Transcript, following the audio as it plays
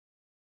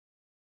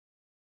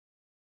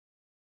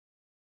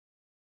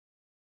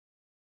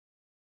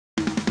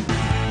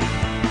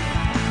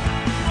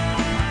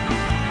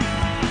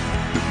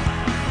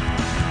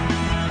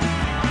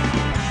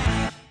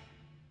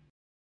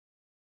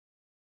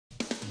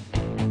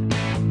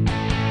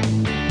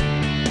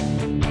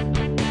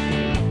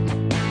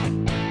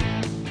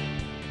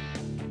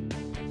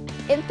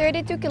In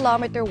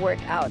 32-kilometer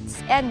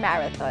workouts and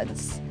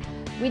marathons,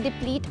 we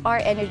deplete our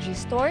energy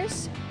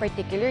stores,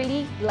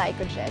 particularly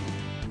glycogen.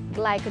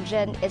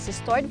 Glycogen is a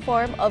stored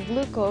form of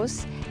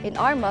glucose in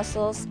our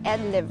muscles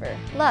and liver.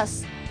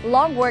 Plus,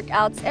 long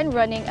workouts and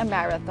running a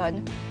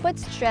marathon put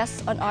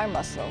stress on our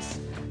muscles,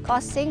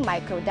 causing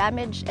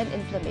micro-damage and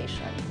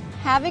inflammation.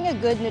 Having a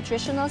good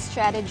nutritional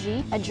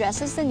strategy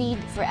addresses the need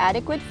for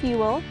adequate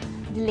fuel,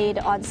 delay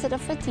the onset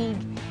of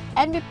fatigue,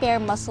 and repair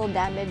muscle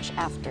damage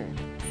after.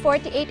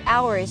 48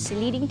 hours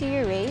leading to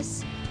your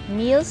race,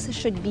 meals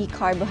should be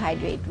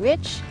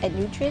carbohydrate-rich and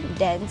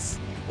nutrient-dense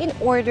in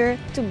order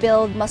to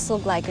build muscle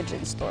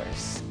glycogen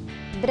stores.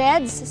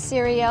 Breads,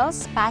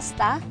 cereals,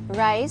 pasta,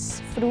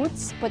 rice,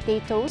 fruits,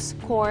 potatoes,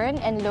 corn,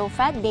 and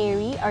low-fat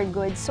dairy are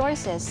good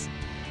sources.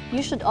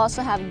 You should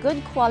also have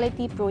good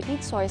quality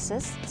protein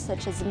sources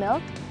such as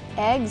milk,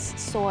 eggs,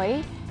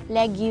 soy,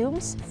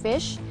 legumes,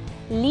 fish,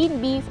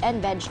 lean beef,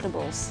 and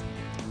vegetables.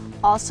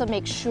 Also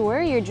make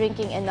sure you're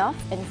drinking enough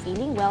and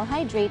feeling well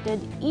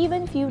hydrated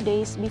even few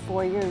days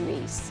before your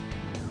race.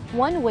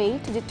 One way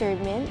to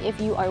determine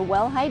if you are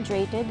well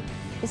hydrated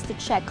is to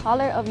check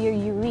color of your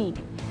urine.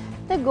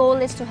 The goal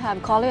is to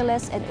have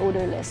colorless and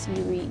odorless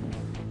urine.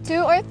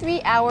 2 or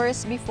 3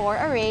 hours before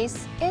a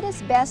race, it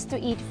is best to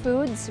eat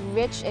foods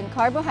rich in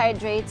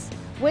carbohydrates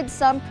with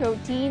some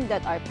protein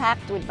that are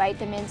packed with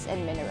vitamins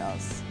and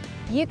minerals.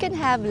 You can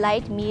have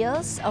light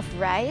meals of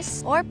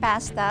rice or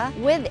pasta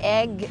with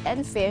egg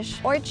and fish,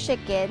 or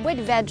chicken with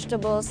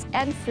vegetables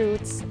and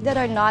fruits that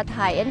are not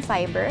high in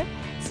fiber,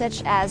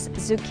 such as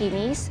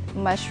zucchinis,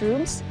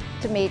 mushrooms,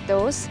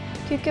 tomatoes,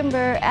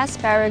 cucumber,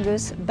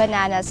 asparagus,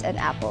 bananas, and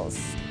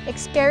apples.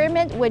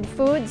 Experiment with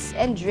foods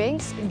and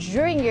drinks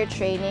during your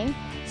training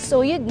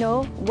so you'd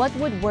know what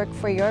would work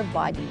for your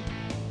body.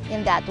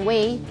 In that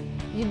way,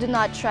 you do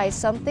not try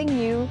something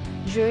new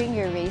during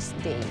your race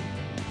day.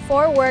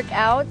 For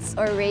workouts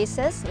or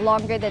races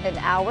longer than an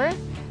hour,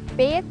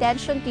 pay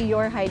attention to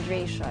your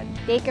hydration.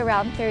 Take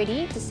around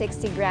 30 to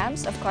 60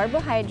 grams of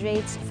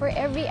carbohydrates for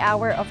every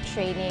hour of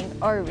training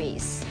or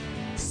race.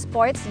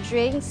 Sports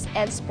drinks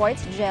and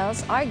sports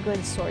gels are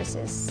good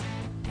sources.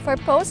 For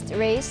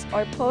post-race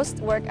or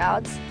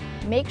post-workouts,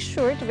 make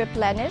sure to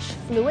replenish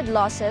fluid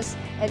losses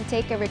and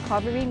take a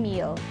recovery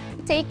meal.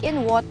 Take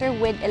in water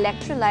with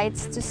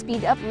electrolytes to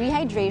speed up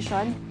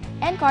rehydration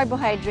and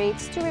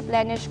carbohydrates to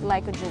replenish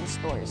glycogen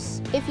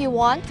stores. If you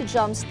want to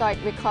jumpstart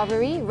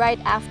recovery right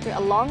after a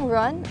long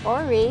run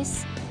or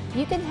race,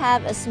 you can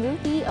have a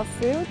smoothie of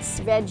fruits,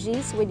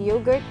 veggies with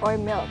yogurt or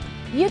milk.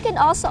 You can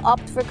also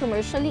opt for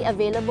commercially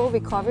available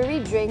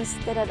recovery drinks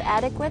that have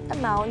adequate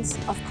amounts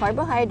of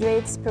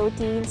carbohydrates,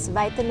 proteins,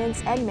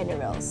 vitamins, and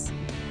minerals.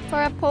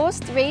 For a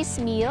post-race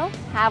meal,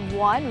 have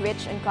one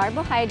rich in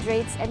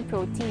carbohydrates and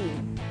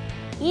protein.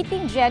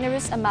 Eating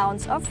generous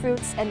amounts of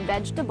fruits and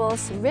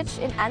vegetables rich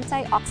in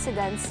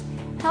antioxidants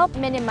help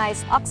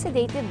minimize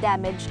oxidative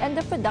damage and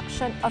the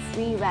production of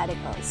free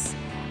radicals,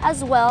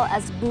 as well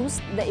as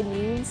boost the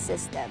immune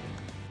system.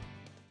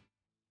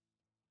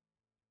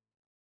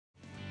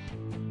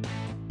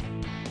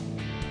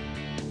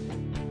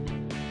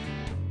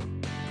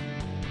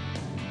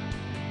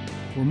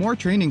 For more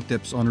training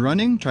tips on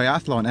running,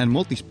 triathlon, and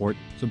multisport,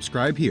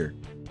 subscribe here.